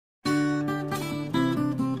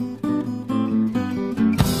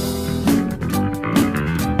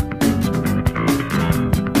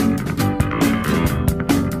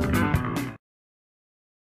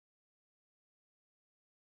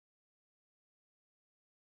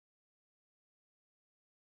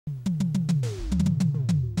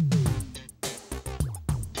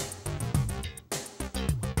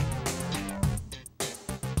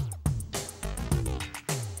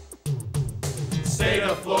State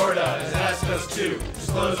of Florida has asked us to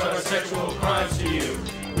disclose our sexual crimes to you.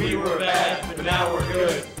 We were bad, but now we're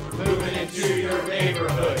good. We're moving into your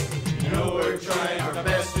neighborhood. You know we're trying our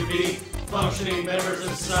best to be functioning members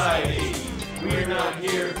of society. We're not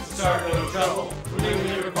here to start no trouble. We're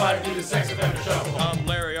legally required to do the sex offender shuffle. I'm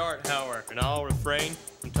Larry Arthauer, and I'll refrain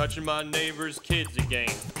from touching my neighbor's kids again.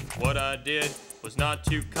 What I did was not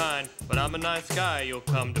too kind, but I'm a nice guy, you'll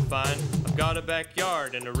come to find. I've got a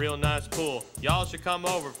backyard and a real nice pool. Y'all should come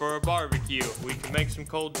over for a barbecue. We can make some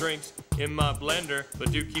cold drinks in my blender,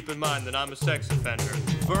 but do keep in mind that I'm a sex offender.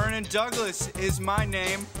 Vernon Douglas is my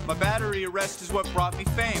name. My battery arrest is what brought me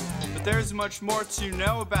fame. But there's much more to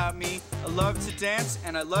know about me. I love to dance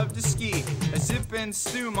and I love to ski. I zip and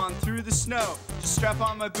zoom on through the snow. Just strap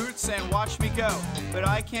on my boots and watch me go. But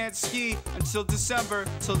I can't ski until December.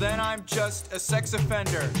 Till then I'm just a sex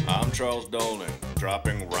offender. I'm Charles Doling,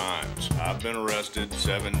 dropping rhymes. I've been arrested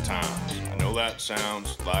 7 times. I know that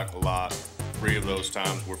sounds like a lot. 3 of those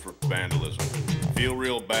times were for vandalism. Feel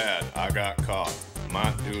real bad, I got caught.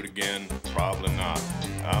 Might do it again, probably not.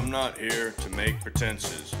 I'm not here to make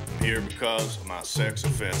pretenses. I'm here because of my sex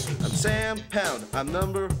offenses. I'm Sam Pound, I'm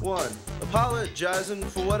number 1. Apologizing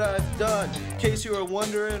for what I've done. In case you are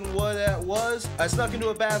wondering what that was, I snuck into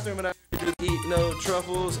a bathroom and I didn't eat no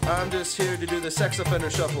truffles. I'm just here to do the sex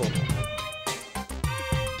offender shuffle.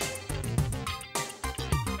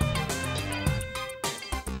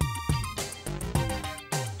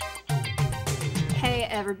 Hey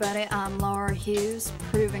everybody, I'm Laura Hughes,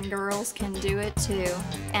 proving girls can do it too.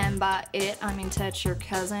 And by it, I mean touch your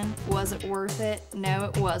cousin. Was it worth it? No,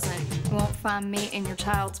 it wasn't. You won't find me in your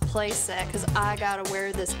child's playset, cause I gotta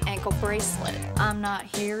wear this ankle bracelet. I'm not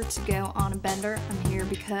here to go on a bender, I'm here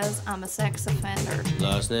because I'm a sex offender.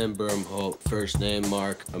 Last name Bermholt, first name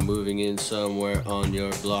Mark. I'm moving in somewhere on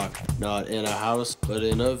your block. Not in a house, but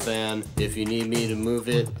in a van. If you need me to move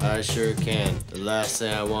it, I sure can. The last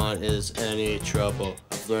thing I want is any trouble.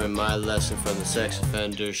 I've learned my lesson from the sex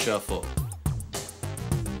offender shuffle.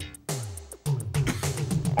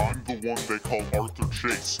 I'm the one they call Arthur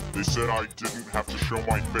Chase. They said I didn't have to show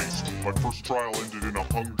my face. My first trial ended in a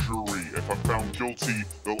hung jury. If I'm found guilty,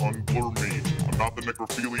 they'll unblur me. I'm not the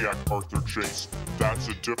necrophiliac Arthur Chase. That's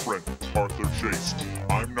a different Arthur Chase.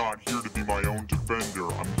 I'm not here to be my own defender.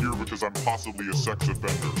 I'm here because I'm possibly a sex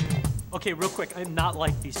offender. Okay, real quick, I'm not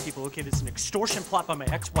like these people. Okay, this is an extortion plot by my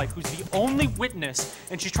ex-wife, who's the only witness,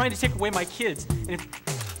 and she's trying to take away my kids. And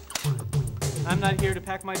I'm not here to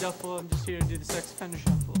pack my duffel, I'm just here to do the sex offender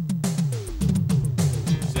shuffle.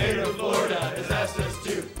 State of Florida has asked us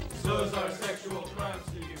to disclose our sexual